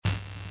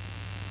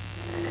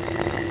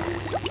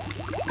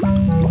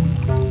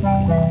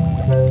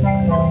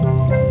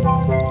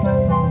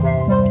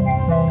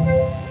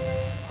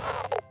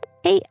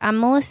I'm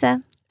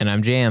Melissa. And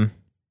I'm Jam.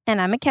 And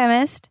I'm a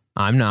chemist.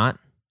 I'm not.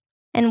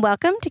 And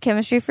welcome to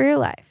Chemistry for Your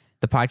Life,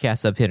 The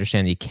podcast up to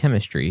understand the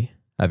chemistry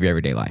of your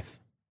everyday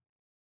life.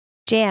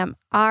 Jam,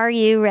 are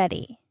you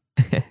ready?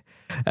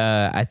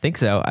 I think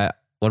so.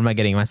 What am I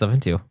getting myself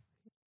into?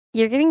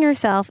 You're getting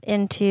yourself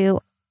into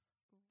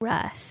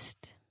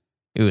rust.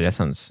 Ooh, that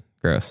sounds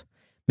gross.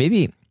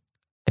 Maybe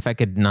if I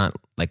could not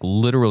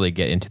literally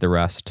get into the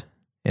rust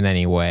in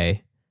any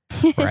way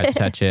or I had to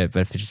touch it,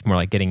 but if it's just more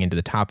like getting into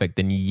the topic,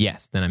 then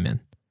yes, then I'm in.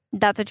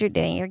 That's what you're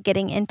doing. You're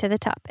getting into the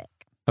topic.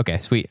 Okay,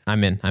 sweet.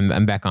 I'm in.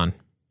 I'm back on.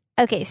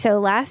 Okay, so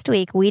last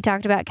week we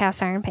talked about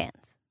cast iron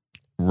pans.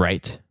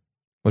 Right.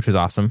 Which was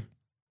awesome.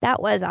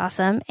 That was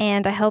awesome,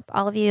 and I hope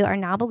all of you are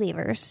now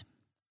believers.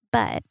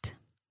 But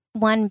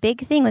one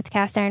big thing with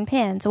cast iron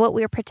pans, what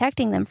we're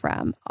protecting them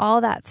from, all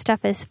that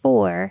stuff is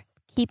for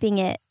keeping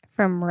it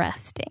from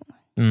rusting.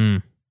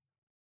 Mm.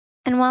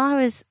 And while I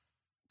was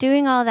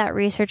doing all that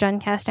research on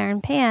cast iron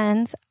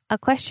pans, a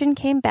question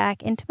came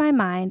back into my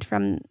mind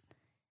from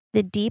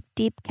the deep,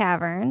 deep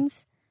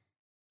caverns.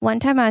 One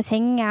time I was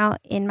hanging out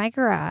in my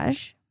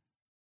garage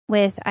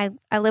with, I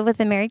live with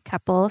a married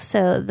couple,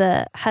 so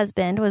the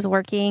husband was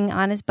working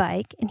on his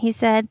bike, and he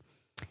said,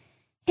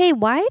 "Hey,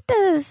 why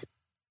does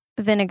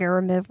vinegar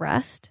remove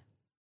rust?"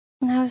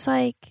 And I was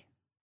like,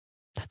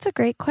 "That's a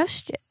great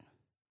question."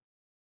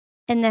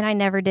 And then I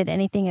never did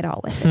anything at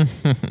all with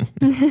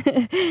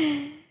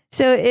it.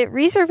 So it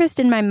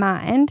resurfaced in my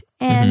mind,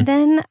 and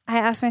then I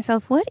asked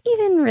myself, what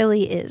even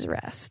really is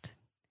rust?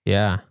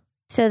 Yeah.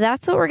 So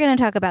that's what we're going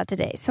to talk about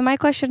today. So my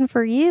question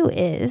for you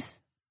is,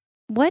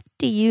 what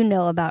do you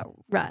know about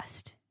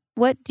rust?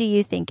 What do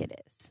you think it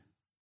is?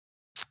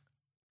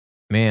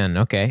 Man,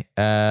 okay.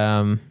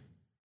 That's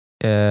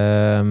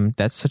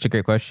such a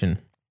great question.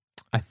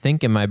 I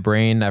think in my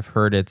brain, I've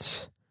heard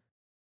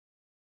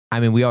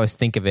we always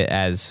think of it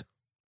as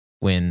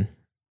when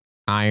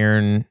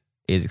iron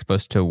is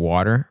exposed to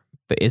water,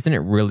 but isn't it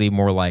really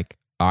more like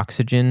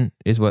oxygen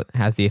is what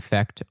has the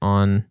effect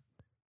on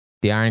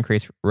the iron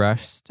creates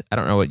rust? I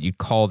don't know what you'd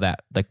call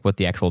that, like what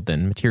the actual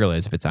then material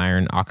is, if it's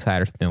iron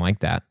oxide or something like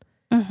that.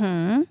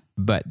 Mm-hmm.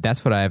 But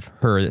that's what I've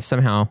heard, that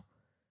somehow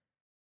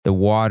the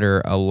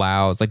water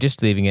allows,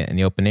 just leaving it in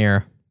the open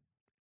air,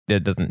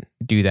 it doesn't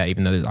do that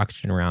even though there's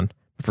oxygen around.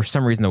 But for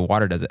some reason the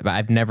water does it. But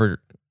I've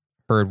never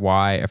heard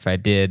why. If I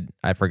did,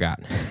 I forgot.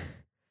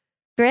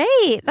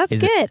 Great. That's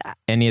good.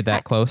 Any of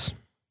that close?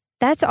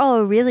 That's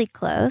all really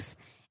close.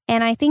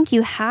 And I think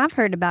you have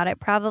heard about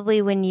it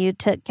probably when you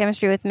took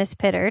chemistry with Miss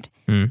Pittard,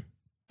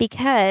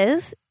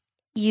 because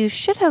you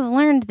should have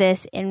learned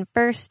this in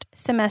first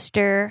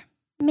semester,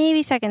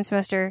 maybe second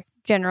semester,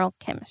 general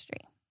chemistry.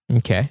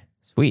 Okay,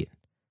 sweet.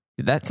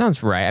 That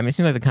sounds right. It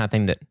seems like the kind of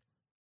thing that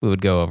we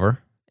would go over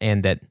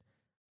and that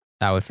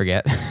I would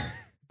forget.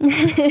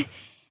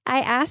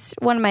 I asked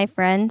one of my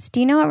friends, do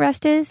you know what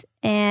rust is?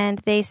 And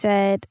they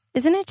said,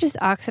 isn't it just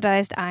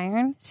oxidized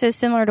iron? So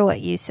similar to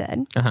what you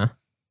said. Uh-huh.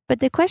 But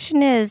the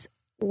question is,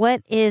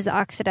 what is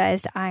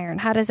oxidized iron?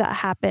 How does that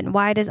happen?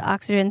 Why does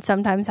oxygen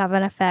sometimes have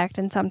an effect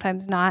and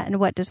sometimes not? And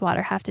what does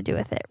water have to do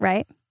with it,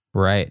 right?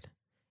 Right.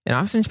 And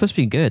oxygen's supposed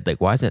to be good.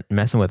 Why is it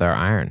messing with our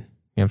iron? You know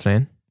what I'm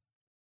saying?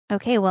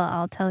 Okay, well,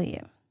 I'll tell you.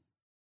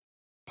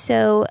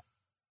 So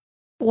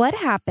what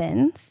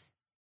happens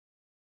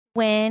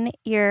when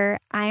your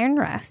iron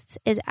rusts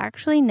is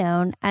actually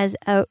known as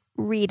a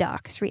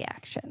redox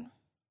reaction.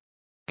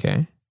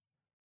 Okay.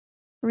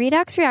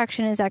 Redox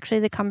reaction is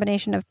actually the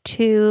combination of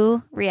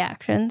two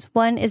reactions.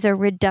 One is a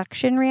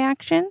reduction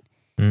reaction,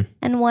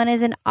 and one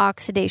is an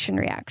oxidation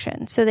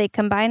reaction. So they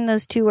combine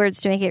those two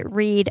words to make it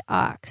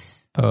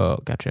redox. Oh,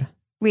 gotcha.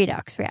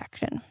 Redox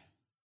reaction.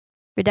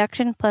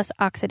 Reduction plus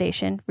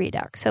oxidation,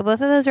 redox. So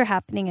both of those are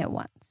happening at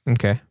once.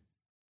 Okay.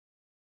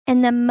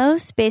 And the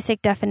most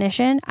basic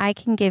definition I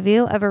can give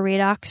you of a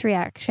redox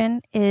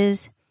reaction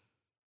is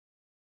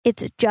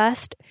it's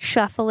just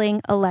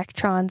shuffling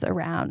electrons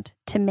around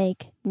to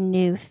make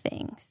new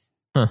things.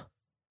 Huh.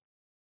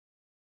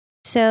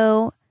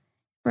 So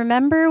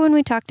remember when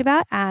we talked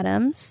about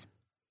atoms,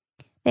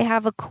 they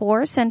have a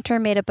core center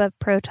made up of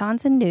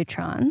protons and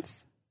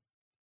neutrons.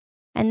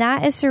 And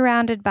that is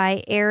surrounded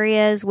by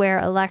areas where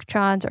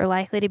electrons are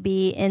likely to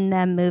be in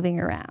them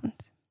moving around.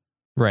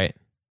 Right.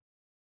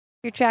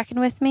 You're tracking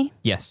with me?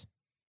 Yes.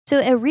 So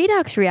a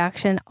redox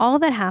reaction, all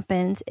that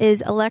happens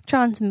is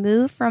electrons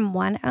move from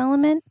one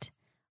element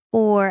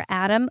or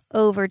atom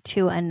over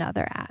to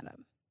another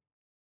atom.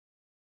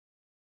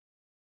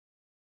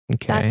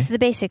 Okay. That's the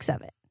basics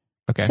of it.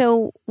 Okay.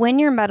 So when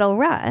your metal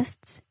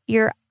rusts,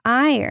 your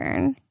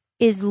iron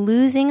is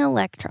losing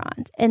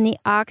electrons and the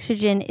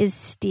oxygen is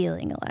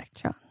stealing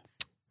electrons.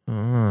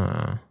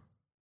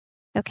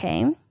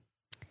 Okay.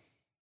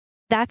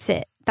 That's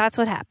it. That's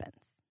what happens.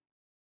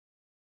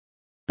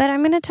 But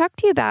I'm going to talk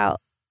to you about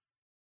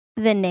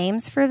the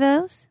names for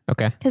those.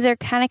 Okay. Because they're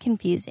kind of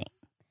confusing.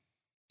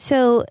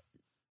 So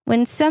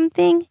when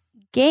something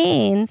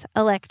gains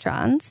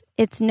electrons,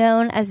 it's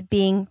known as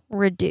being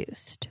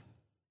reduced.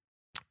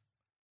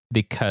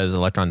 Because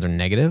electrons are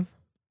negative?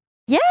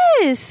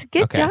 Yes,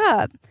 good Okay.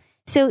 job.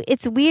 So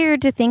it's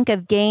weird to think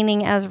of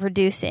gaining as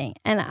reducing,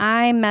 and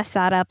I mess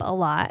that up a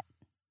lot.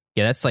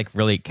 Yeah, that's like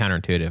really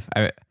counterintuitive.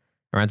 It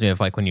reminds me of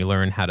like when you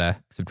learn how to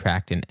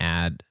subtract and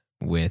add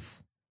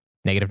with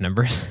negative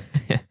numbers.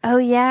 Oh,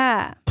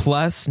 yeah.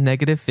 Plus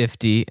negative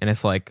 50. And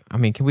it's like, I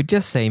mean, can we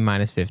just say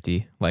minus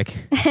 50? Like,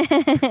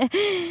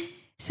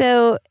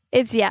 So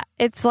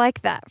it's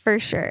like that for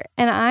sure.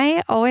 And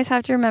I always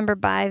have to remember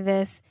by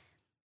this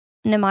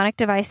mnemonic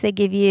device they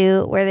give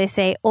you where they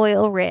say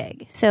oil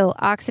rig. So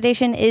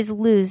oxidation is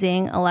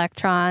losing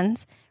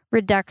electrons.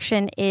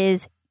 Reduction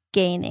is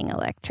gaining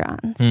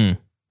electrons.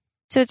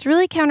 So it's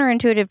really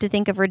counterintuitive to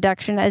think of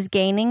reduction as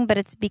gaining, but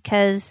it's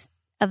because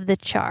of the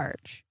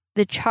charge.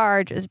 The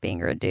charge is being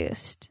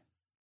reduced.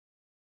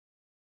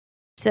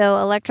 So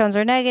electrons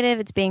are negative,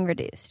 it's being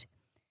reduced.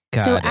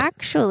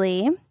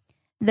 Actually,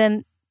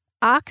 the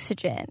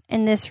oxygen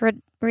in this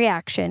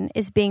reaction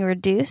is being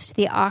reduced.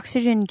 The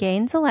oxygen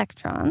gains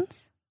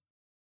electrons,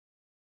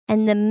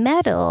 and the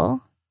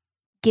metal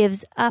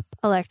gives up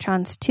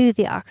electrons to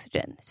the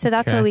oxygen. So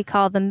that's why we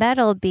call the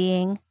metal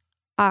being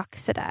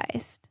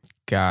oxidized.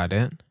 Got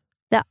it.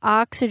 The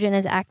oxygen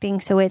is acting,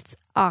 so it's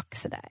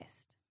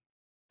oxidized.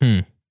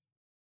 Does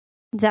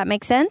that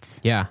make sense?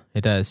 Yeah,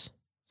 it does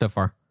so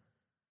far.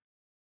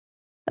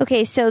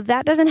 Okay, so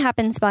that doesn't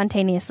happen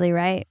spontaneously,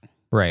 right?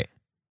 Right.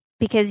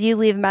 Because you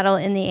leave metal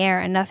in the air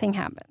and nothing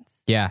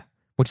happens. Yeah,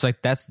 which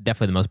like that's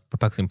definitely the most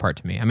perplexing part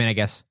to me. I mean, I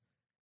guess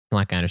I'm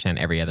not going to understand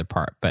every other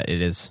part, but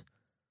it is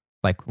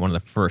like one of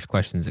the first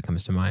questions that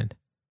comes to mind.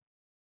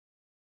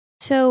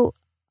 So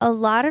a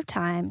lot of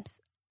times,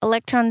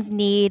 electrons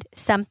need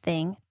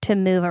something to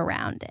move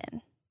around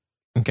in.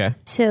 Okay.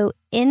 So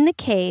in the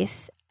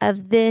case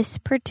of this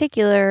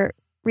particular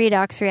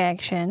redox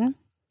reaction,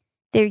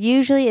 there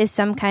usually is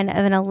some kind of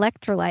an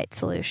electrolyte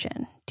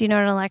solution. Do you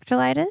know what an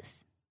electrolyte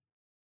is?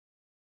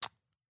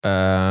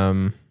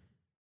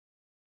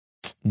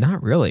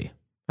 Not really.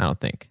 I don't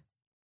think.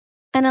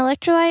 An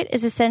electrolyte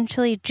is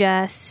essentially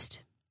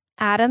just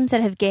atoms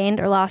that have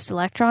gained or lost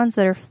electrons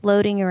that are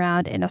floating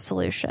around in a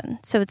solution.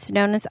 So it's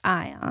known as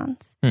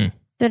ions. So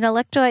an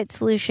electrolyte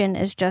solution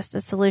is just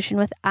a solution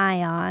with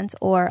ions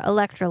or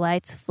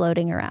electrolytes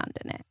floating around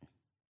in it.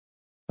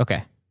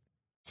 Okay.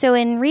 So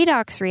in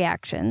redox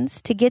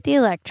reactions, to get the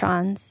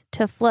electrons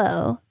to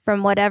flow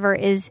from whatever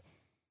is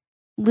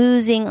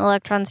losing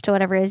electrons to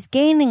whatever is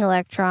gaining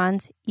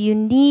electrons, you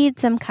need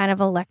some kind of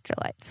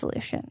electrolyte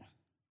solution.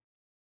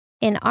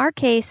 In our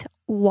case,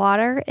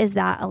 water is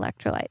that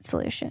electrolyte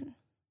solution.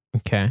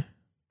 Okay.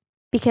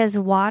 Because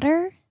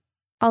water,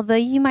 although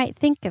you might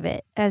think of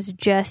it as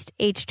just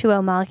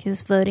H2O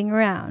molecules floating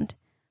around,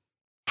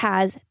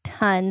 has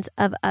tons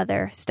of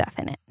other stuff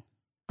in it.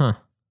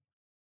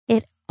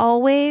 It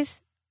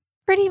always,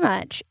 pretty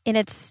much, in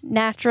its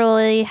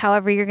naturally,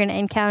 however you're going to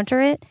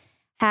encounter it,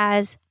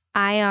 has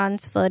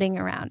ions floating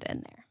around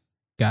in there.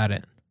 Got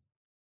it.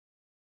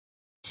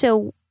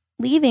 So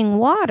leaving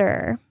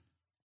water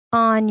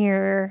on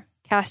your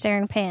cast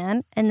iron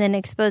pan and then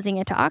exposing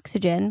it to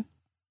oxygen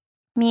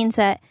means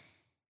that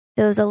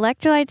those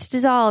electrolytes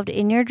dissolved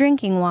in your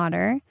drinking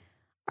water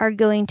are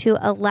going to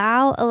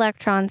allow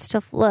electrons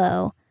to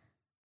flow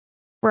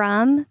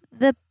from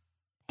the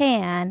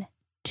pan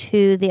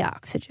to the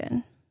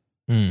oxygen.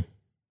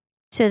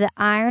 So the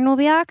iron will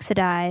be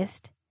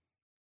oxidized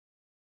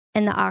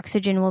and the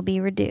oxygen will be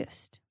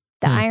reduced.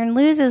 The iron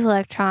loses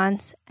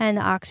electrons and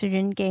the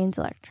oxygen gains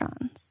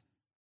electrons.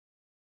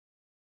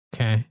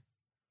 Okay.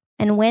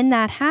 And when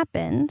that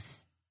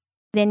happens,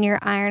 then your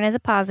iron is a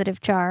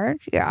positive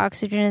charge, your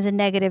oxygen is a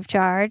negative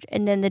charge,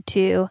 and then the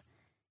two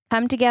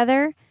come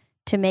together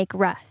to make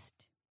rust,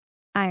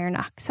 iron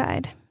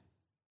oxide.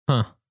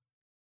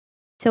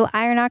 So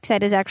iron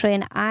oxide is actually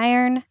an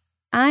iron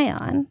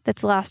ion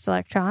that's lost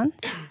electrons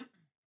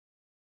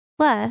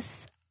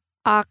plus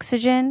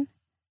oxygen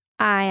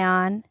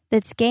ion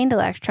that's gained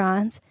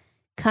electrons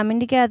coming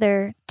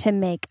together to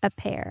make a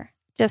pair.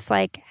 Just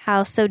like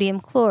how sodium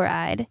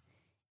chloride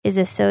is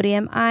a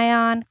sodium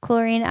ion,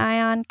 chlorine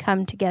ion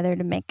come together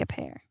to make a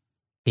pair.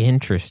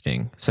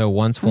 Interesting. So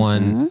once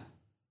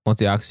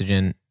the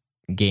oxygen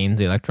gains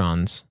the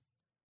electrons,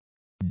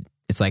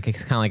 it's kind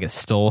of like it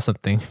stole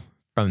something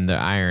from the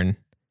iron,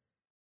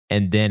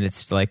 and then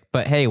it's like,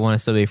 but hey, want to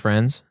still be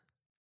friends?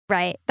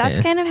 Right. That's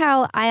kind of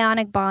how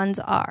ionic bonds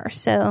are.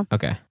 So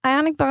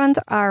ionic bonds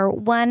are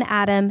one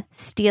atom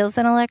steals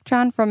an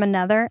electron from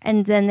another,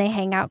 and then they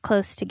hang out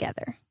close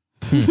together.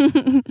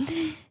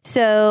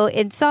 So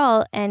in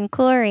salt and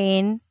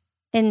chlorine,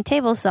 in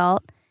table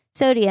salt,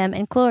 sodium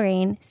and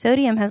chlorine,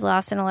 sodium has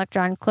lost an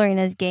electron, chlorine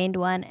has gained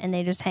one, and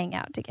they just hang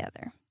out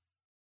together.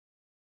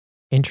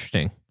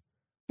 Interesting.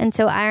 And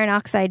so iron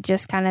oxide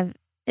just kind of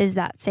is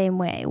that same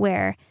way,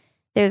 where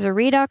there's a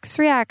redox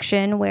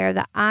reaction where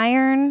the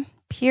iron,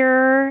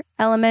 pure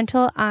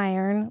elemental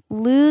iron,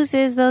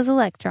 loses those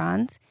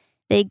electrons.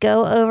 They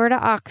go over to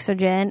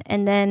oxygen,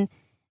 and then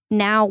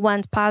now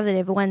one's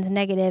positive, one's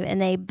negative, and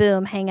they,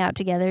 boom, hang out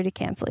together to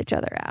cancel each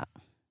other out.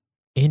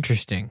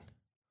 Interesting.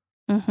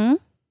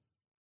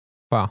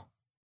 Wow.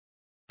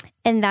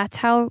 And that's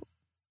how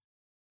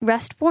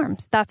rust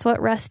forms. That's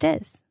what rust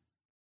is.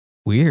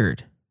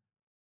 Weird.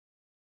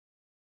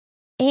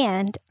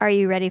 And are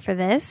you ready for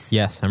this?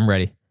 Yes, I'm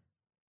ready.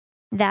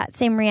 That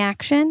same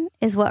reaction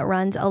is what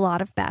runs a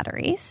lot of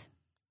batteries.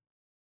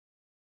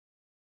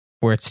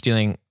 Where it's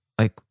stealing,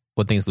 like,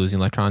 one thing is losing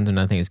electrons and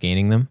another thing is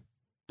gaining them.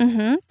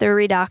 Mm-hmm. The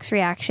redox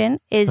reaction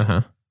is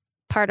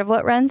part of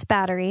what runs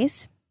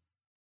batteries.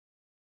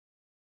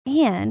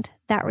 And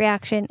that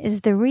reaction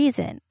is the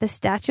reason the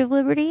Statue of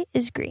Liberty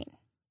is green.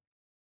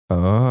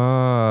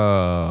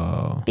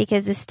 Oh.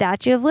 Because the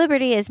Statue of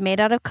Liberty is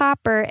made out of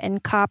copper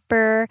and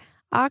copper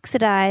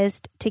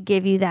oxidized to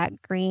give you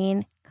that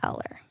green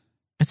color.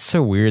 It's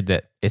so weird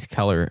that its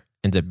color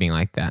ends up being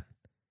like that.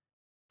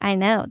 I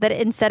know. That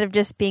instead of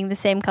just being the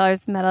same color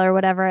as metal or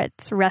whatever,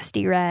 it's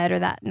rusty red or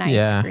that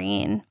nice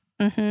green.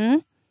 Mm-hmm.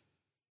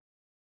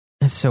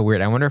 It's so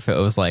weird. I wonder if it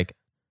was like,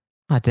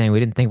 oh, dang, we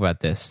didn't think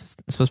about this.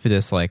 It's supposed to be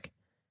this like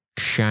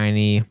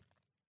shiny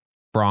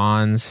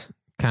bronze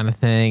kind of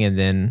thing and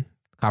then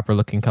copper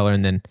looking color.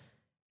 And then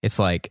it's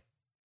like,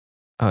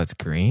 oh, it's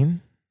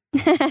green.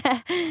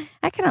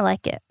 I kind of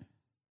like it.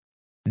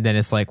 And then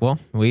it's like, well,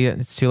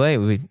 it's too late.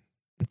 We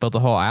built a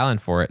whole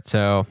island for it.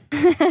 So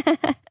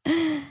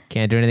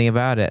can't do anything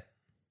about it.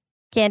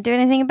 Can't do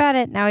anything about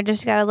it. Now we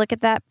just got to look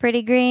at that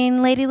pretty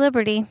green Lady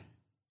Liberty.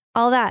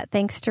 All that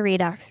thanks to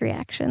redox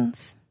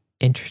reactions.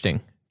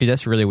 Interesting. Dude,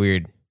 that's really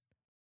weird.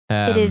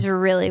 It is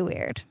really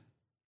weird.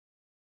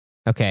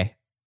 Okay.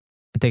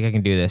 I think I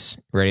can do this.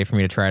 Ready for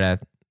me to try to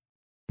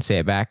say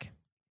it back?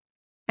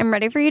 I'm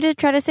ready for you to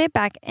try to say it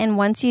back. And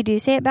once you do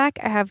say it back,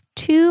 I have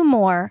 2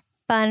 more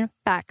fun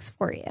facts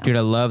for you. Dude,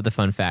 I love the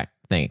fun fact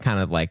thing. It kind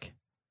of like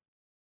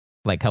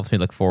helps me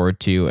look forward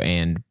to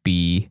and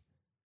be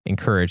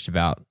encouraged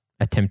about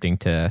attempting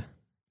to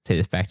say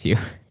this back to you.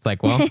 It's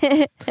like, well,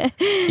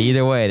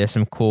 either way, there's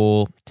some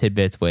cool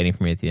tidbits waiting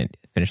for me at the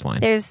finish line.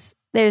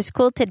 There's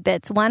cool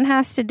tidbits. One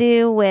has to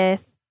do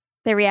with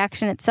the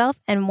reaction itself,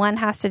 and one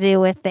has to do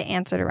with the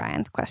answer to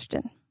Ryan's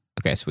question.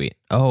 Okay, sweet.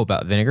 Oh,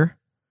 about vinegar?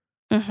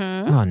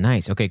 Mm-hmm. Oh,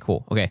 nice. Okay,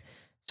 cool. Okay,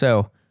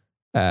 so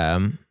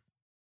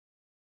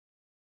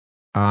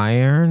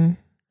iron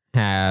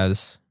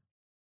has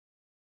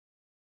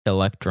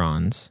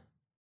electrons.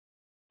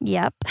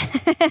 Yep.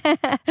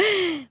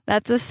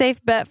 That's a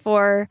safe bet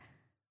for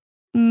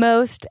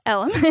most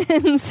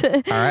elements. All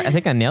right, I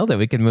think I nailed it.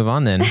 We can move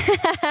on then.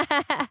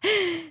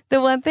 The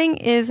one thing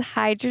is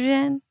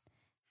hydrogen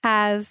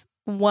has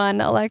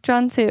 1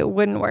 electron, so it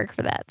wouldn't work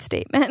for that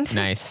statement.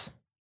 Nice.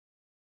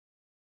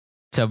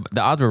 So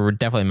the odds were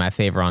definitely in my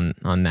favor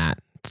on that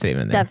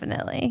statement there.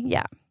 Definitely,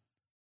 yeah.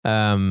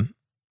 And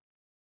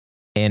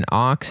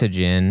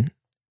oxygen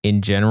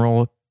in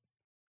general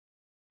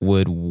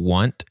would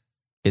want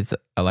its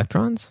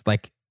electrons.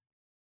 Like,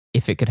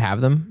 if it could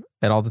have them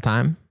at all the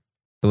time,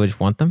 it would just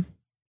want them.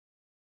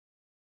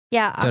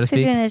 Yeah,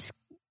 oxygen's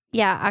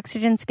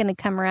going to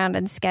come around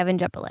and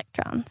scavenge up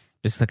electrons.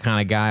 Just the kind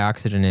of guy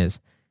oxygen is.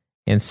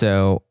 And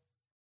so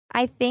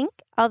I think,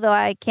 although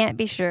I can't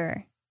be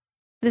sure,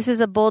 this is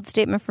a bold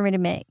statement for me to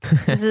make.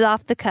 This is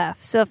off the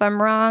cuff. So if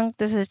I'm wrong,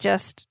 this is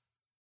just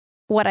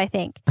what I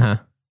think. Uh-huh.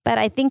 But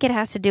I think it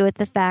has to do with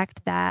the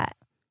fact that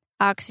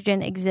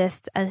oxygen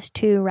exists as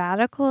 2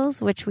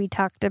 radicals, which we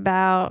talked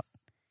about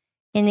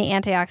in the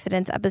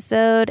antioxidants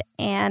episode.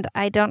 And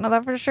I don't know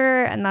that for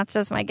sure. And that's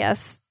just my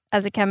guess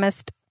as a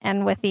chemist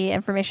and with the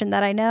information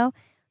that I know,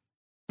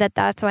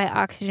 that's why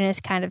oxygen is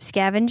kind of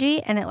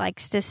scavengy and it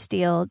likes to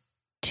steal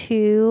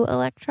 2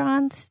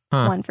 electrons,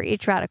 1 for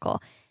each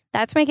radical.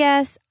 That's my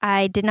guess.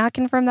 I did not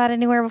confirm that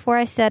anywhere before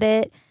I said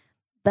it,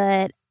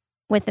 but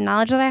with the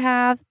knowledge that I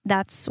have,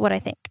 that's what I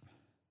think.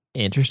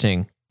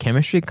 Interesting.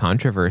 Chemistry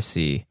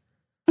controversy.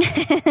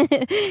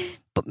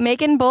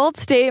 Making bold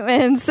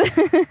statements.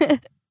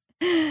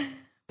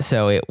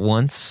 So it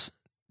wants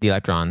the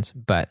electrons,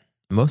 but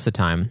most of the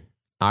time,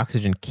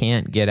 oxygen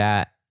can't get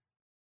at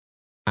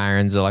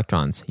iron's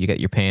electrons. You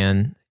get your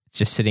pan, it's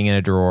just sitting in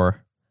a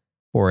drawer,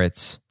 or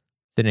it's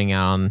sitting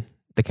out on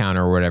the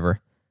counter or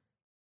whatever.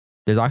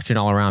 There's oxygen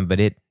all around, but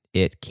it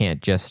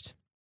can't just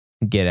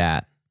get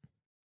at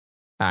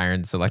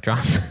iron's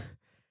electrons.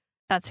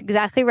 That's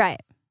exactly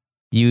right.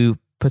 You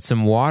put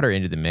some water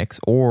into the mix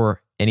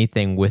or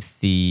anything with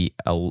the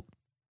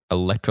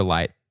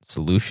electrolyte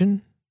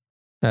solution,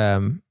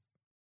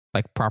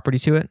 like property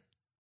to it,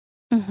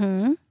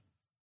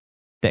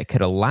 that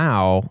could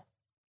allow,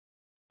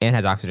 and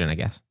has oxygen, I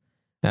guess,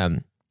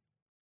 that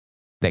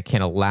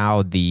can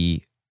allow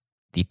the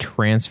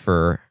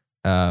transfer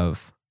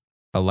of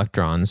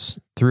electrons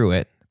through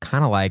it,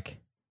 kind of like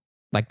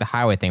the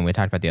highway thing we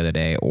talked about the other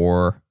day,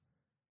 or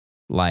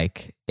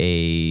like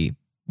a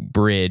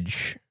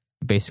bridge,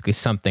 basically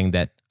something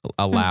that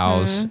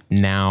allows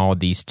now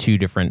these 2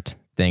 different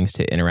things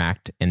to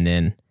interact, and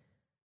then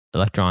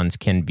electrons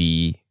can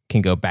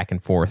go back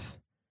and forth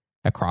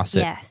across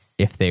it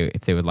if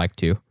they would like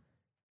to.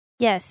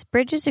 Yes,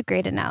 bridge is a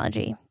great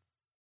analogy.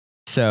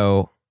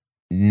 So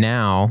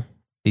now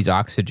these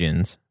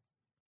oxygens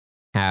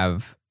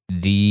have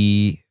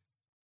the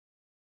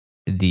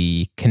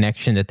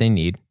connection that they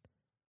need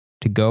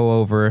to go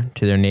over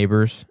to their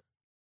neighbor's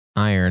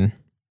iron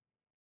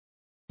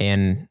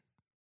and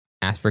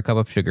ask for a cup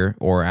of sugar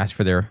or ask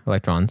for their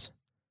electrons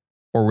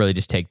or really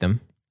just take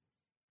them.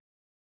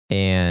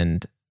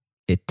 And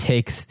it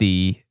takes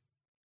the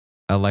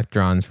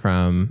electrons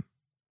from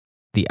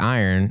the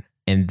iron,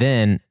 and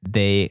then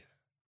they,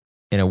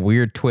 in a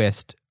weird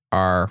twist,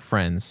 are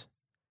friends.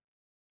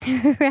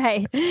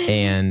 Right.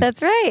 And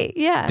that's right.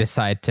 Yeah.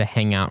 decide to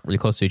hang out really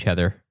close to each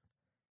other,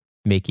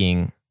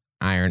 making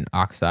iron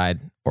oxide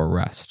or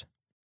rust.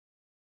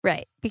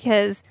 Right.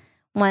 Because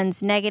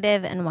one's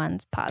negative and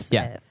one's positive.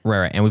 Yeah.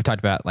 Right. And we've talked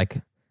about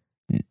like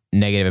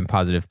negative and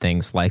positive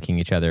things liking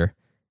each other,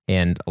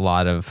 and a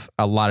lot of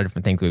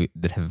different things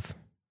that have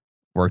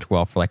worked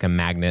well for like a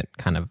magnet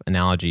kind of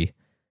analogy.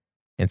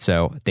 And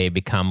so they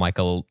become like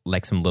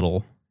some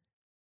little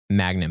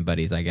magnet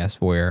buddies, I guess,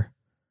 where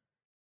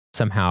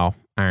somehow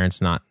iron's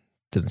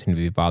doesn't seem to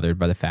be bothered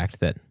by the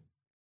fact that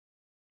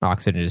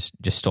oxygen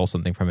just stole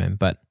something from him.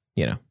 But,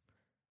 we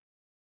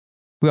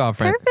all have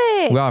friends.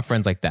 Perfect. We all have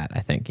friends like that, I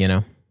think,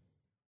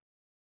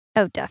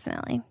 Oh,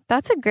 definitely.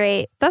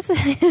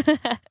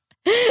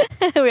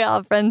 We all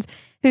have friends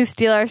who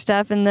steal our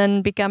stuff and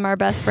then become our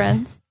best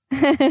friends.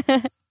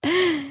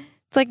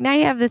 It's like, now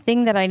you have the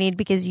thing that I need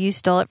because you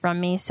stole it from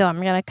me, so I'm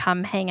going to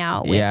come hang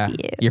out with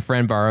you. Your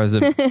friend borrows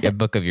a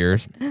book of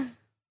yours,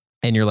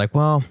 and you're like,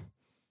 well,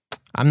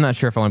 I'm not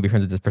sure if I want to be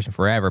friends with this person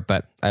forever,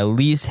 but I at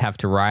least have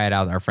to ride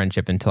out our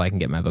friendship until I can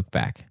get my book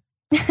back.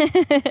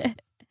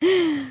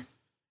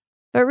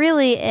 But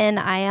really, in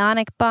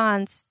ionic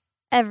bonds,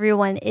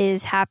 everyone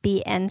is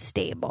happy and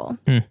stable.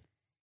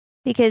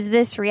 Because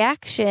this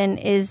reaction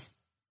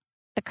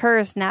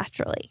occurs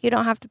naturally. You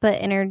don't have to put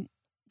energy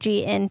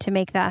in to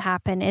make that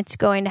happen. It's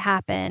going to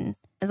happen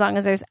as long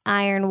as there's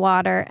iron,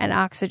 water, and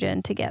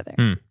oxygen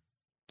together.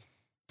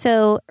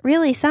 So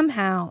really,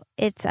 somehow,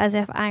 it's as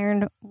if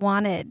iron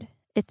wanted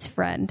its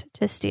friend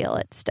to steal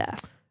its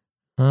stuff.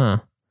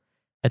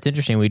 That's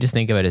interesting. We just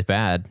think of it as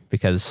bad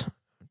because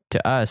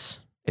to us,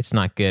 it's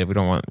not good. We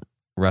don't want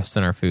rust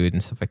in our food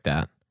and stuff like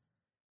that.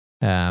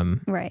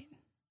 Right.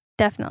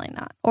 Definitely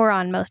not. Or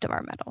on most of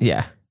our metals.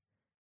 Yeah.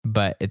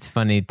 But it's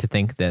funny to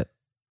think that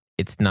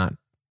it's not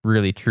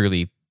really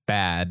truly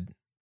bad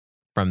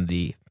from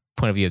the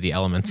point of view of the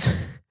elements.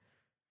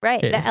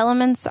 Right. The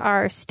elements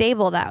are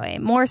stable that way.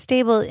 More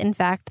stable, in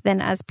fact, than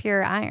as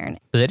pure iron.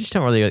 So they just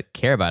don't really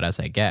care about us,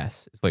 I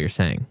guess, is what you're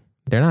saying.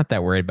 They're not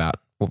that worried about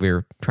what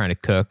we're trying to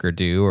cook or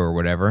do or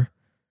whatever.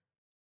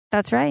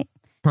 That's right.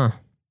 Huh.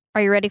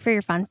 Are you ready for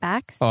your fun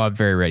facts? Oh, I'm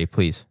very ready,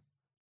 please.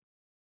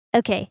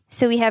 Okay,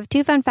 so we have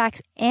 2 fun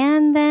facts,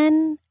 and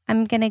then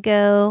I'm going to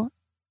go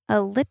a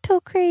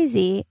little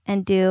crazy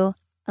and do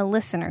a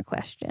listener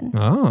question.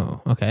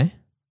 Oh, okay.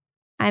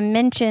 I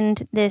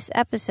mentioned this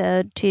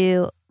episode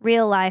to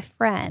real life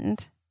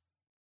friend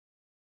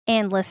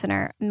and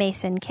listener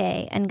Mason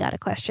K and got a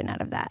question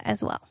out of that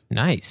as well.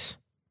 Nice.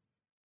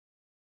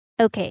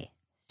 Okay,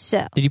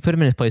 so. Did you put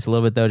him in his place a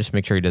little bit, though, just to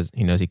make sure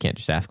he knows he can't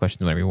just ask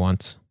questions whenever he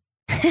wants?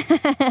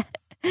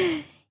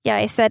 Yeah,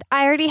 I said,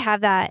 I already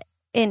have that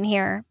in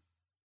here.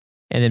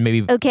 And then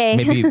maybe we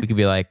could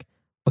be like,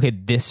 okay,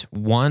 this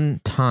one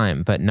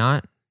time, but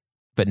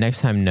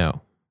next time,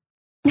 no.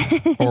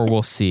 Or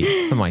we'll see.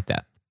 Something like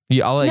that.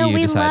 I'll let you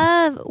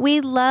decide.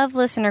 We love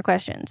listener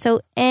questions.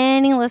 So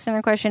any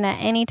listener question at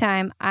any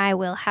time, I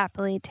will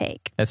happily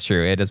take. That's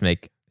true. It does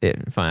make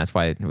it fun. That's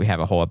why we have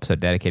a whole episode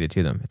dedicated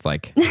to them. It's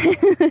like...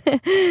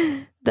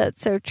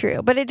 That's so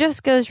true. But it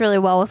just goes really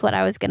well with what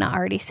I was going to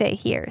already say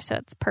here. So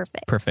it's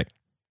perfect. Perfect.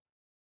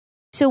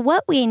 So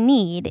what we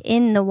need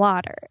in the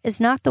water is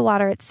not the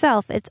water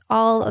itself. It's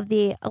all of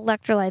the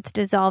electrolytes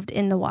dissolved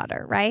in the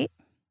water, right?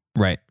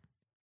 Right.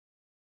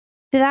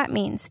 So that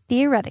means,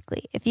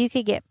 theoretically, if you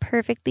could get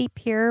perfectly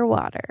pure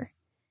water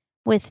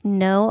with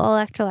no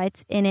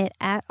electrolytes in it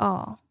at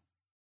all,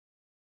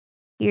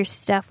 your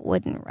stuff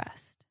wouldn't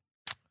rust.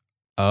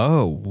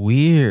 Oh,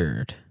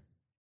 weird.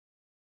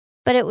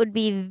 But it would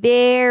be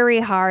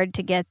very hard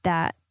to get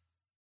that,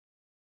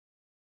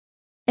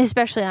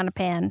 especially on a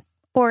pan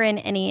or in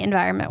any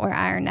environment where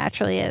iron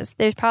naturally is.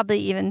 There's probably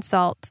even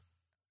salt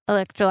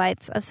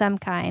electrolytes of some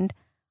kind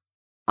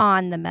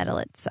on the metal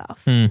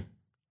itself,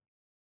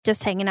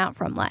 just hanging out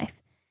from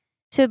life.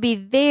 So it'd be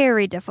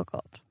very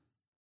difficult.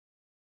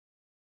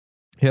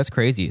 Yeah, that's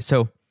crazy.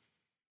 So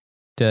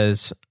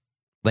with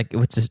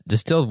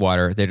distilled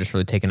water, they're just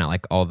really taking out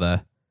like all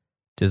the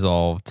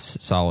dissolved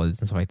solids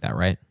and stuff like that,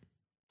 right?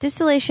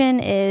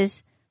 Distillation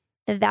is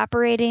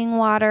evaporating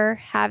water,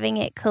 having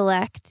it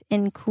collect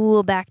and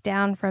cool back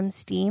down from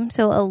steam.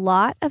 So a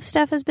lot of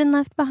stuff has been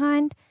left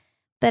behind,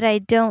 but I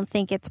don't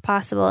think it's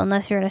possible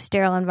unless you're in a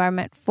sterile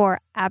environment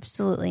for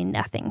absolutely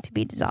nothing to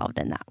be dissolved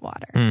in that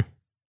water.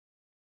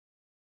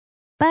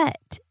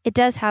 But it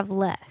does have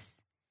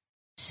less.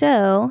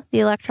 So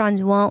the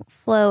electrons won't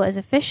flow as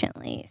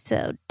efficiently.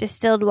 So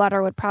distilled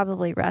water would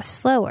probably rust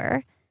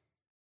slower.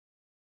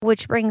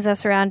 Which brings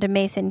us around to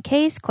Mason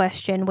K's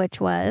question,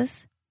 which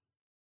was,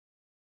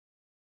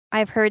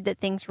 I've heard that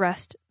things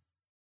rust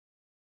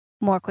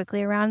more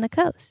quickly around the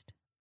coast.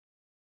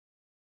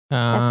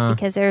 That's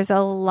because there's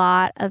a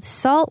lot of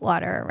salt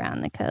water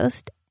around the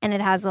coast, and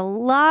it has a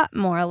lot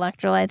more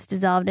electrolytes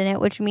dissolved in it,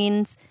 which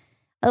means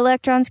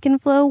electrons can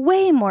flow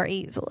way more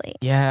easily.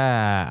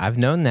 Yeah, I've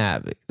known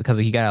that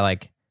because you gotta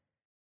like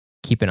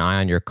keep an eye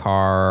on your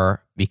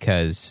car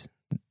because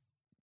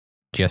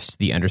just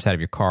the underside of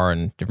your car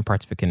and different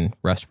parts of it can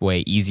rust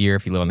way easier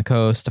if you live on the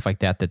coast, stuff like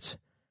that. That's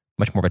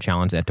much more of a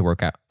challenge they have to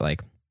work out,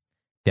 like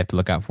they have to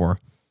look out for.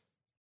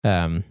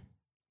 That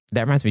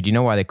reminds me, do you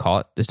know why they call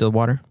it distilled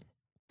water?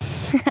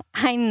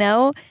 I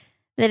know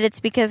that it's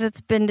because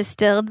it's been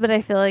distilled, but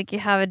I feel like you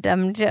have a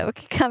dumb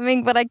joke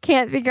coming, but I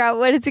can't figure out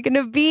what it's going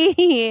to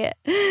be.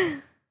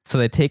 So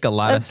they take a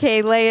lot of...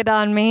 Okay, lay it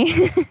on me.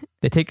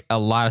 They take a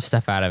lot of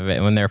stuff out of it.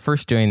 And when they're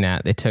first doing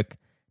that, they took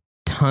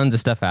tons of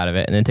stuff out of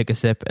it and then took a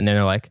sip and then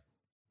they're like,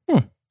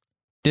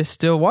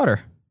 distilled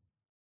water.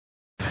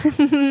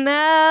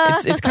 No.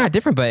 It's kind of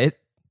different, but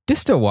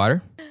distilled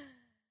water.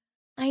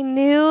 I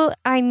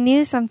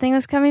knew something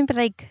was coming, but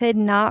I could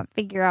not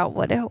figure out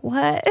what it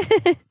was.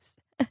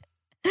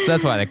 So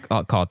that's why they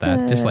call it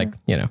that. Just like,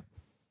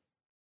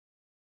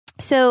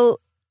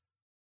 So,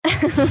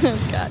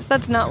 gosh,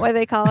 that's not why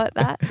they call it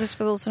that. Just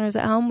for the listeners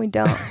at home, we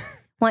don't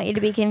want you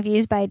to be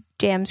confused by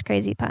Jam's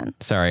crazy pun.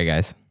 Sorry,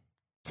 guys.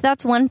 So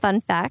that's one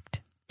fun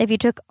fact. If you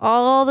took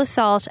all the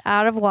salt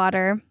out of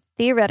water,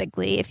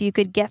 theoretically, if you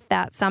could get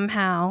that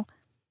somehow,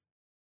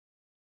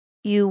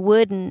 you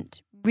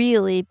wouldn't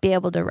really be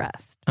able to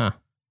rest. Huh.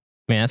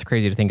 Man, that's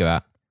crazy to think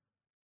about.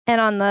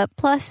 And on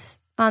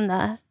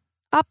the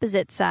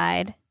opposite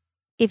side,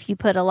 if you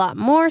put a lot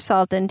more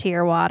salt into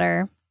your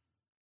water,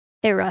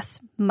 it rusts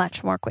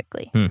much more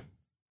quickly. So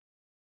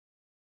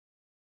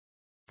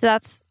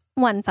that's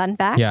one fun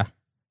fact. Yeah.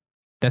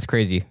 That's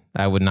crazy.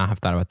 I would not have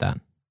thought about that.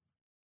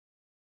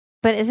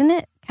 But isn't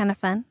it kind of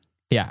fun?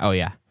 Yeah. Oh,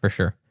 yeah, for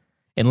sure.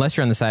 Unless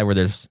you're on the side where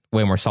there's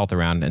way more salt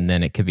around, and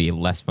then it could be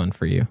less fun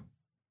for you.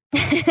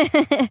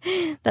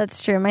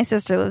 That's true. My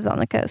sister lives on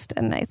the coast,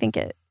 and I think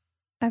it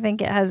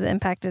has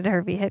impacted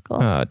her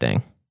vehicles. Oh,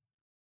 dang.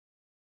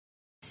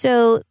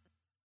 So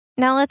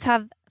now let's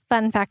have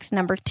fun fact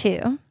number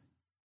 2.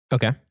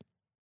 Okay.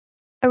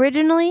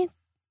 Originally,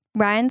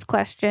 Ryan's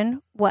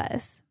question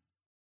was,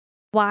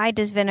 why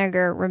does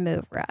vinegar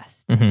remove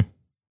rust? Mm-hmm.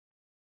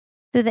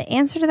 So the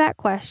answer to that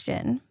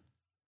question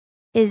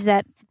is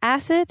that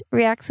acid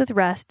reacts with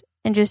rust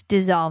and just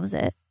dissolves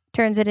it,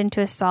 turns it into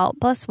a salt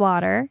plus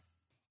water,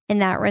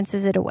 and that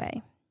rinses it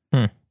away.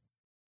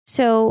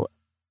 So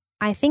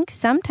I think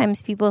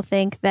sometimes people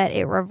think that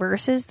it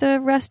reverses the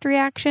rust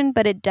reaction,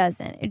 but it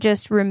doesn't. It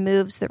just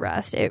removes the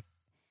rust.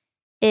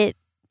 It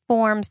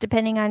forms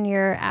depending on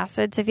your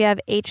acid. So if you have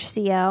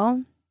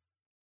HCl,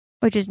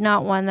 which is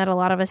not one that a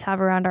lot of us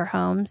have around our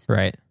homes,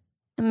 right?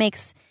 It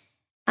makes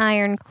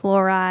iron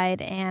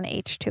chloride and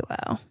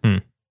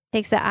H2O.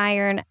 Takes the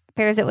iron,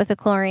 pairs it with the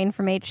chlorine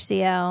from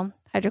HCl,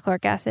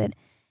 hydrochloric acid,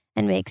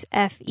 and makes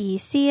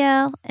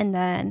FeCl, and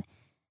then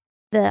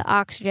the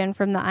oxygen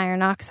from the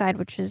iron oxide,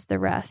 which is the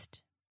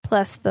rust,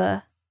 plus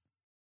the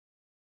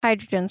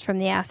hydrogens from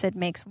the acid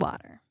makes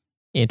water.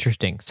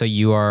 Interesting. So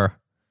you are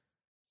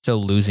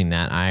still losing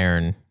that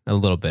iron, a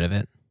little bit of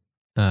it.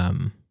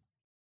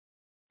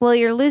 Well,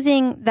 you're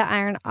losing the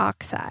iron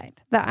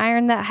oxide. The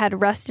iron that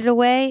had rusted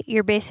away,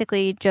 you're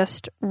basically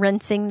just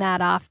rinsing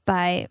that off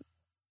by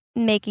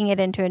making it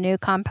into a new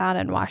compound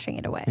and washing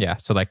it away. Yeah.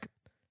 So like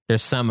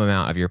there's some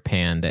amount of your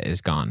pan that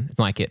is gone. It's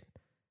like it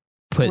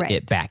put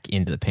it back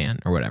into the pan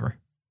or whatever.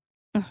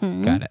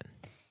 Mm-hmm. Got it.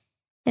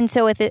 And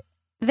so with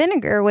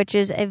vinegar, which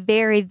is a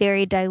very,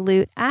 very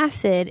dilute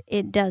acid,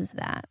 it does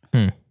that.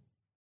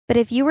 But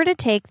if you were to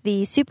take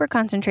the super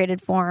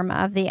concentrated form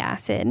of the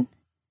acid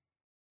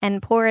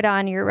and pour it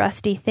on your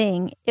rusty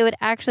thing, it would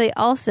actually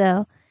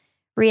also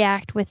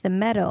react with the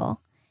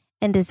metal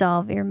and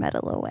dissolve your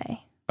metal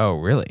away. Oh,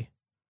 really?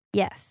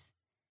 Yes.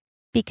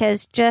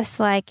 Because just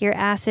like your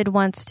acid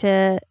wants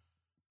to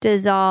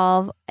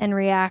dissolve and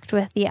react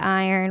with the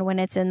iron when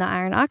it's in the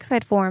iron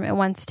oxide form, it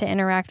wants to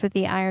interact with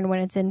the iron when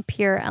it's in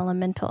pure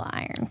elemental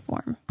iron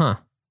form.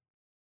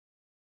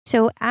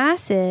 So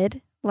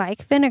acid,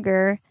 like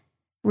vinegar,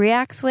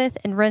 reacts with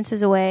and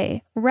rinses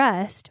away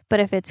rust, but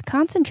if it's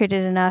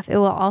concentrated enough, it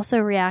will also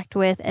react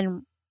with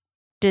and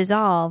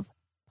dissolve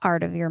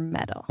part of your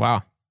metal.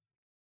 Wow.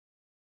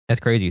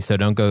 That's crazy. So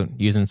don't go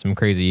using some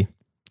crazy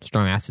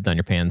strong acids on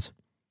your pans.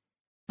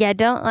 Yeah,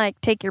 don't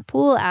take your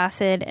pool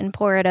acid and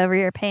pour it over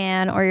your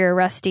pan or your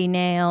rusty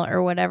nail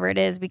or whatever it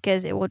is,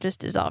 because it will just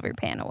dissolve your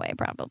pan away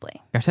probably.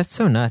 Gosh, that's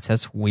so nuts.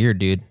 That's weird,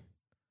 dude.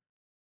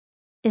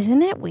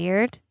 Isn't it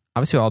weird?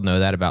 Obviously, we all know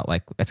that about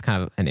that's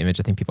kind of an image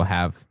I think people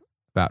have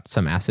about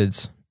some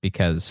acids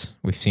because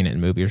we've seen it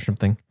in movies or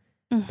something.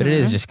 Mm-hmm. But it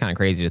is just kind of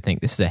crazy to think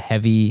this is a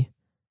heavy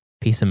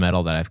piece of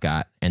metal that I've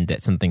got and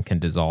that something can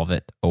dissolve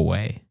it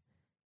away.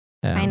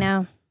 I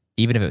know.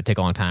 Even if it would take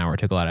a long time or it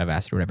took a lot of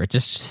acid or whatever, it's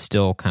just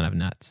still kind of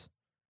nuts.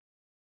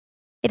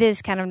 It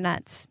is kind of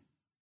nuts.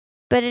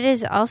 But it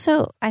is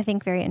also, I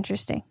think, very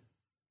interesting.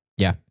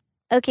 Yeah.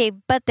 Okay,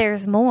 but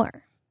there's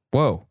more.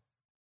 Whoa.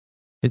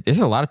 There's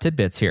a lot of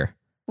tidbits here.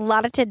 A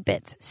lot of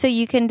tidbits. So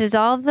you can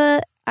dissolve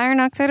the iron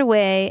oxide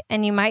away,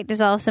 and you might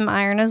dissolve some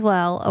iron as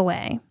well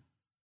away.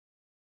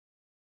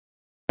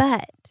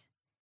 But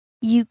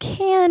you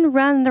can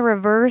run the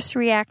reverse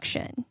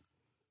reaction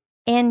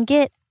and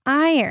get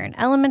iron,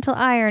 elemental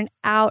iron,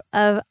 out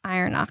of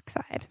iron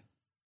oxide.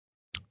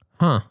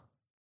 Huh.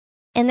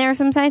 And there are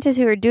some scientists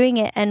who are doing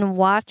it and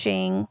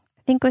watching,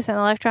 I think with an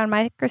electron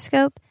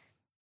microscope,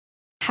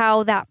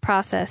 how that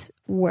process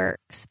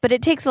works. But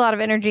it takes a lot of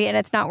energy, and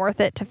it's not worth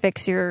it to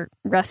fix your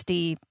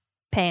rusty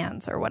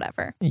pans or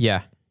whatever.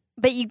 Yeah.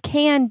 But you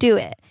can do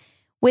it.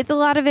 With a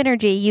lot of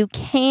energy, you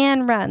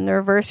can run the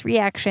reverse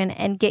reaction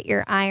and get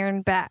your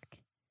iron back.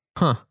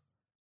 Huh.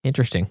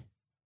 Interesting.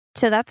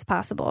 So that's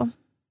possible.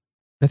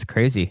 That's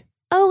crazy.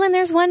 Oh, and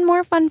there's one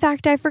more fun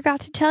fact I forgot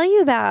to tell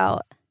you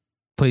about.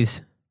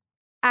 Please.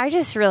 I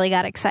just really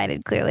got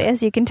excited, clearly,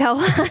 as you can tell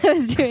while I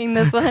was doing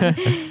this one.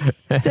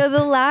 So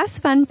the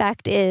last fun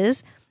fact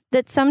is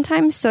that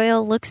sometimes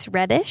soil looks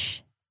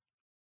reddish.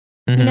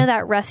 Mm-hmm. You know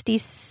that rusty,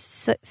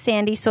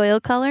 sandy soil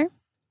color?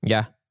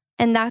 Yeah.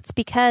 And that's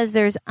because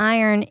there's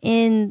iron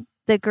in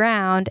the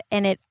ground,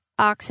 and it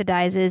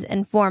oxidizes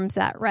and forms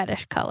that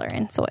reddish color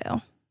in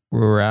soil.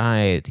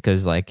 Right.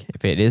 Because, like,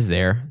 if it is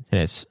there,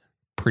 then it's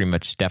pretty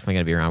much definitely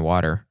going to be around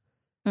water.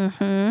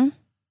 Mm-hmm.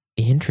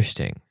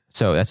 Interesting.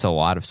 So that's a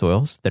lot of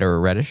soils that are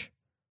reddish,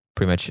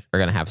 pretty much are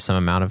going to have some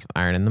amount of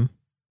iron in them.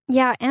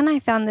 Yeah, and I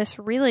found this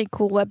really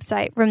cool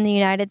website from the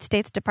United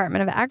States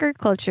Department of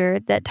Agriculture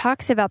that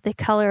talks about the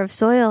color of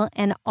soil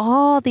and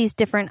all these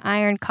different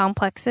iron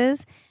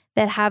complexes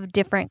that have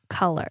different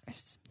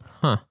colors.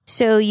 Huh.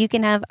 So you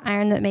can have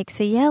iron that makes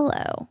a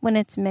yellow when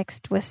it's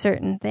mixed with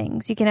certain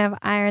things. You can have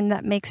iron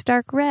that makes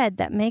dark red,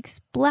 that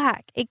makes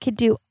black. It could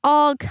do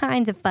all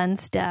kinds of fun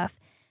stuff.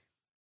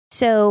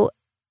 So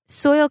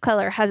soil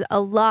color has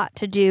a lot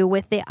to do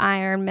with the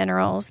iron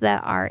minerals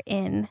that are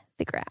in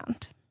the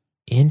ground.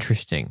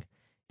 Interesting.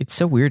 It's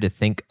so weird to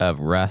think of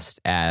rust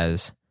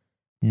as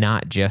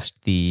not just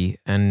the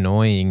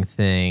annoying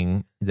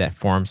thing that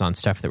forms on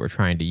stuff that we're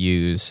trying to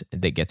use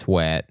that gets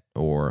wet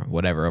or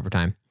whatever over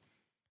time.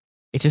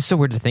 It's just so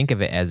weird to think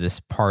of it as this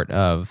part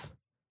of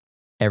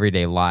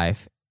everyday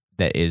life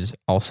that is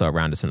also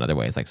around us in other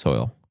ways, like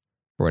soil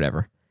or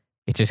whatever.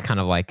 It's just kind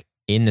of like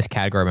in this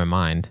category of my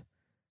mind,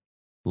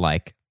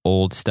 like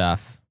old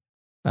stuff,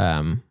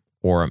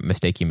 or a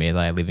mistake you made,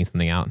 like leaving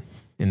something out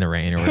in the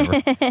rain or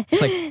whatever.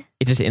 It's like,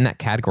 it's just in that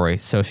category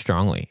so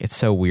strongly. It's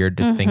so weird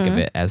to think of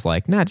it as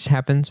like, nah, it just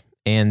happens.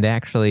 And they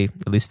actually,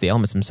 at least the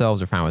elements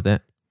themselves are fine with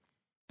it.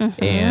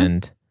 Mm-hmm.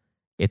 And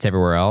it's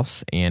everywhere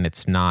else. And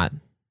it's not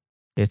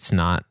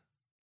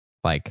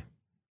like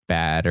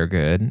bad or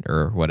good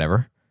or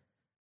whatever.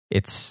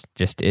 It's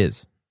just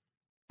is.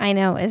 I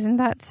know. Isn't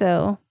that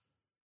so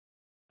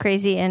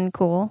crazy and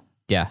cool?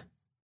 Yeah,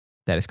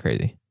 that is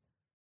crazy.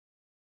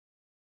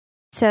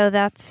 So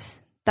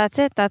that's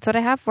it. That's what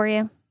I have for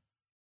you.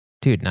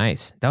 Dude,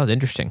 nice. That was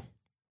interesting.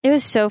 It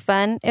was so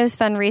fun. It was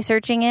fun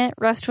researching it.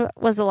 Rust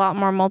was a lot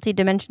more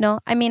multidimensional.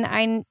 I mean,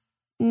 I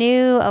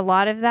knew a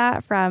lot of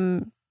that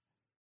from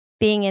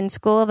being in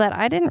school, but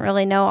I didn't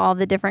really know all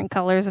the different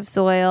colors of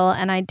soil,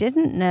 and I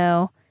didn't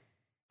know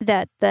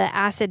that the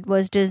acid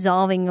was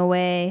dissolving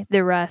away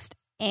the rust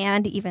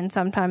and even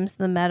sometimes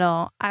the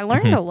metal. I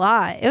learned a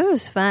lot. It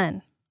was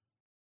fun.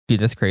 Dude,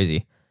 that's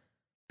crazy.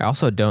 I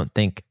also don't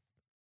think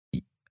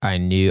I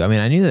knew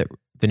that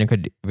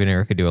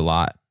vinegar could do a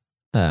lot.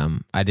 I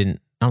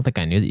don't think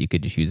I knew that you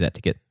could just use that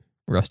to get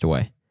rust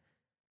away.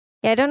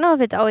 Yeah, I don't know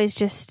if it's always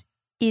just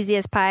easy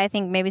as pie. I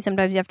think maybe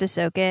sometimes you have to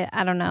soak it.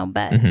 I don't know,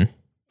 but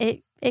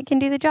it can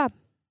do the job.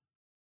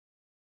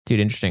 Dude,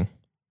 interesting.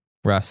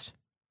 Rust.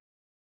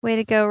 Way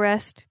to go,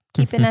 Rust.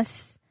 Keeping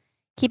us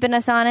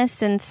honest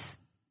since,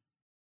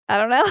 I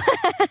don't know.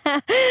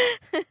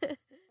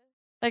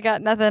 I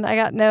got nothing. I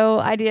got no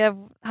idea of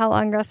how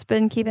long Rust's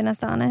been keeping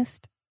us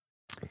honest.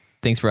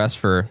 Thanks, Russ,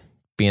 for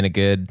being a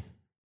good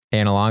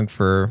analog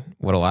for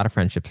what a lot of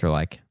friendships are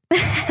like.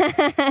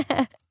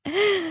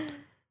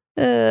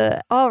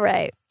 All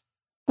right.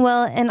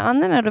 Well, and on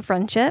the note of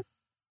friendship,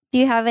 do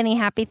you have any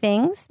happy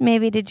things?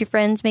 Maybe did your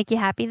friends make you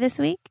happy this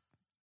week?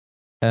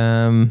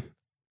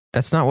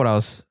 That's not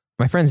what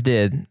my friends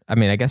did. I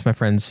mean, I guess my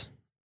friends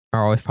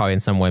are always probably in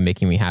some way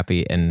making me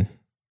happy and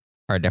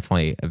are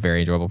definitely a very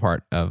enjoyable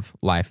part of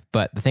life.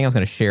 But the thing I was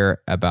going to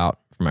share about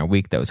for my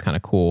week that was kind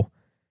of cool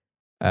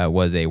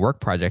was a work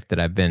project that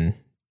I've been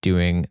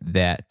doing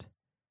that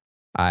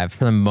I've,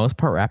 for the most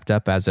part, wrapped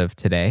up as of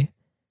today.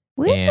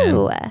 Woo!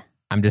 And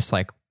I'm just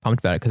like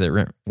pumped about it because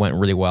it went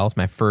really well. It's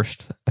my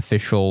first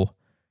official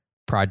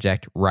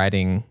project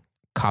writing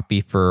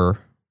copy for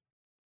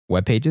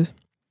web pages.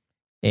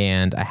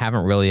 And I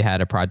haven't really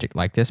had a project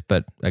like this,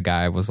 but a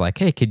guy was like,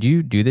 hey, could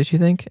you do this, you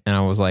think? And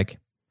I was like,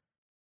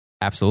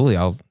 absolutely,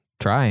 I'll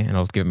try and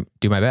I'll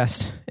do my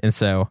best. And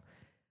so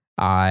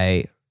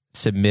I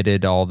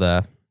submitted all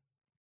the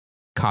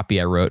copy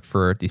I wrote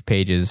for these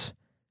pages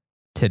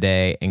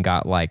today and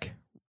got like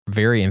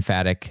very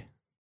emphatically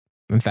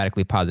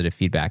positive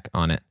feedback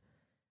on it.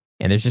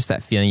 And there's just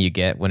that feeling you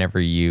get whenever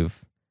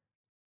you've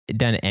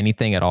done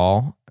anything at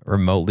all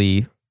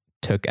remotely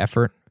took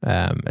effort,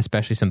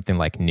 especially something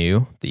like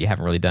new that you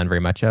haven't really done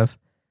very much of.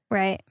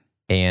 Right.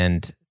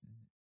 And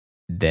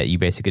that you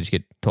basically just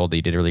get told that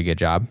you did a really good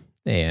job.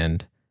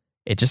 And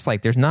it just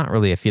like, there's not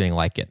really a feeling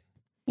like it.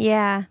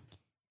 Yeah.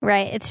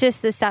 Right. It's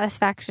just the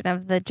satisfaction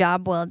of the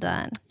job well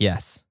done.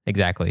 Yes,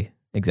 exactly.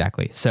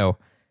 Exactly. So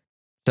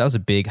that was a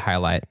big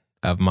highlight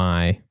of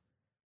my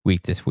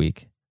week this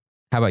week.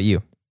 How about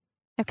you?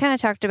 I've kind of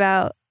talked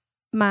about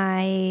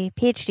my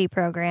PhD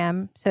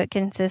program. So it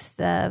consists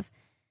of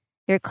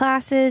your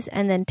classes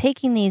and then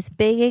taking these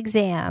big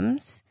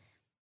exams,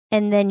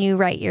 and then you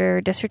write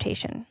your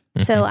dissertation.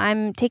 Mm-hmm. So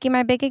I'm taking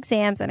my big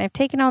exams and I've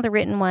taken all the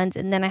written ones,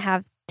 and then I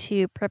have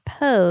to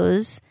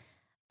propose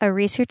a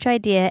research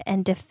idea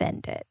and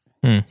defend it.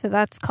 So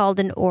that's called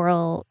an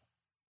oral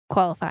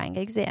qualifying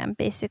exam,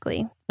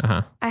 basically.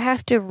 I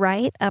have to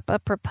write up a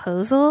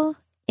proposal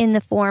in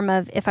the form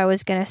of if I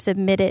was going to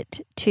submit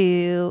it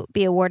to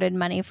be awarded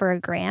money for a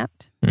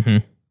grant.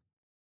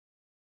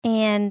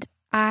 And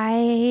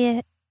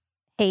I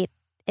hate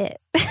it.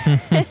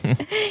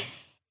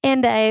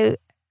 And I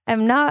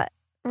am not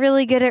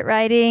really good at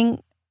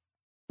writing.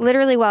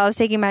 Literally, while I was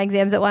taking my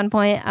exams at one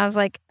point, I was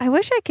like, I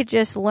wish I could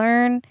just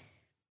learn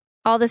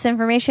all this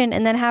information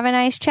and then have a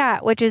nice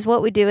chat, which is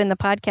what we do in the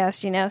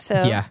podcast, you know?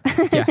 So, yeah.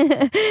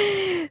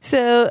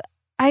 So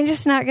I'm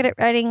just not good at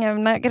writing.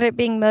 I'm not good at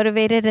being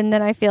motivated. And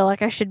then I feel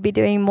like I should be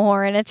doing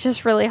more, and it's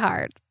just really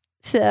hard.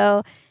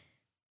 So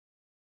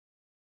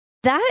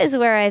that is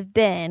where I've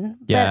been.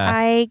 Yeah. But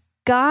I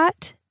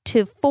got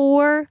to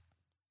 4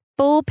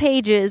 full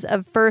pages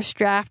of first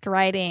draft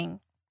writing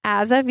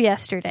as of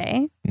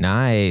yesterday.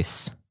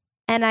 Nice.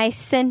 And I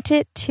sent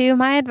it to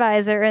my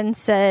advisor and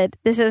said,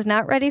 this is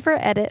not ready for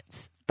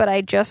edits, but I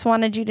just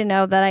wanted you to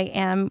know that I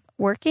am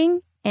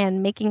working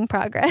and making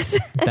progress.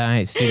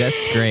 Nice. Dude,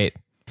 that's great.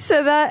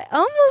 So that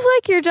almost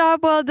like your job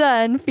well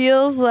done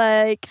feels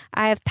like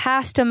I have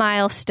passed a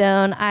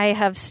milestone. I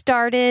have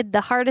started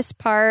the hardest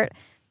part.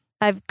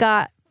 I've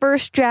got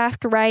first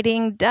draft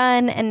writing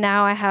done, and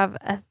now I have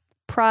a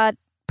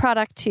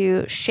product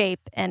to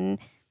shape and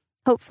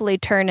hopefully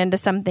turn into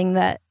something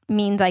that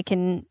means I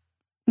can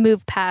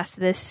move past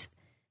this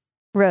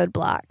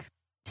roadblock.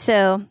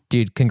 So,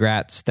 dude,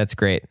 congrats. That's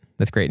great.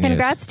 That's great news.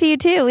 Congrats to you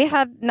too. We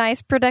had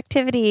nice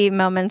productivity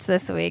moments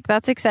this week.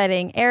 That's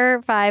exciting.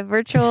 Error 5,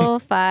 virtual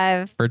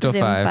 5, virtual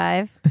Zoom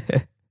 5.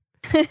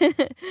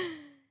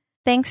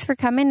 Thanks for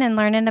coming and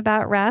learning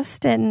about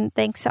Rust, and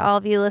thanks to all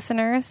of you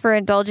listeners for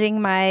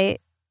indulging my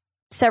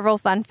several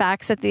fun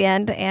facts at the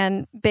end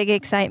and big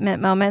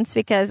excitement moments,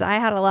 because I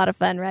had a lot of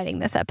fun writing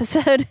this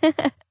episode.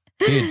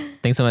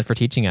 Dude, thanks so much for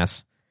teaching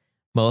us.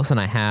 Melissa and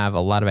I have a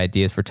lot of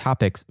ideas for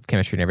topics of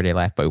chemistry in everyday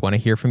life, but we want to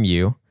hear from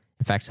you.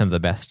 In fact, some of the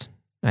best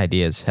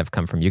ideas have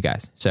come from you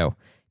guys. So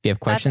if you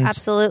have questions... That's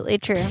absolutely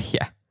true.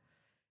 Yeah. If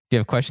you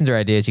have questions or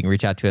ideas, you can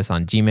reach out to us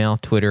on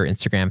Gmail, Twitter,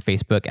 Instagram,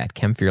 Facebook at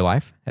Chem for Your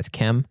Life. That's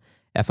Chem,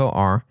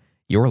 F-O-R,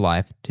 Your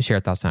Life, to share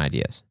thoughts and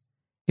ideas.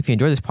 If you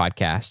enjoy this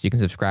podcast, you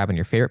can subscribe on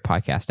your favorite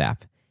podcast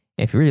app.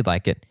 And if you really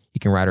like it, you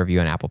can write a review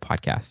on Apple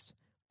Podcasts.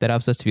 That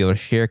helps us to be able to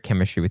share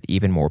chemistry with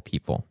even more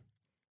people.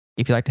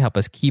 If you'd like to help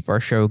us keep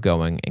our show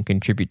going and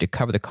contribute to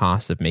cover the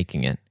costs of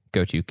making it,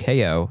 go to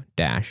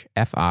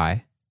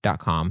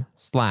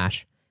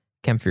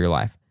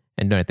ko-fi.com/chem4yourlife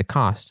and donate the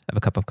cost of a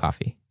cup of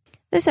coffee.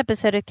 This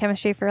episode of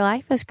Chemistry for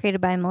Life was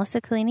created by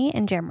Melissa Collini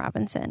and Jerem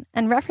Robinson,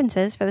 and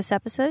references for this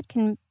episode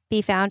can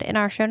be found in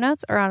our show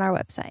notes or on our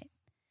website.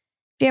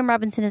 Jerem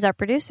Robinson is our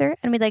producer,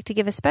 and we'd like to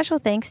give a special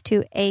thanks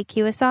to A.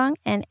 Kiwasong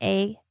and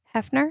A.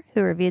 Hefner,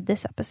 who reviewed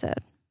this episode.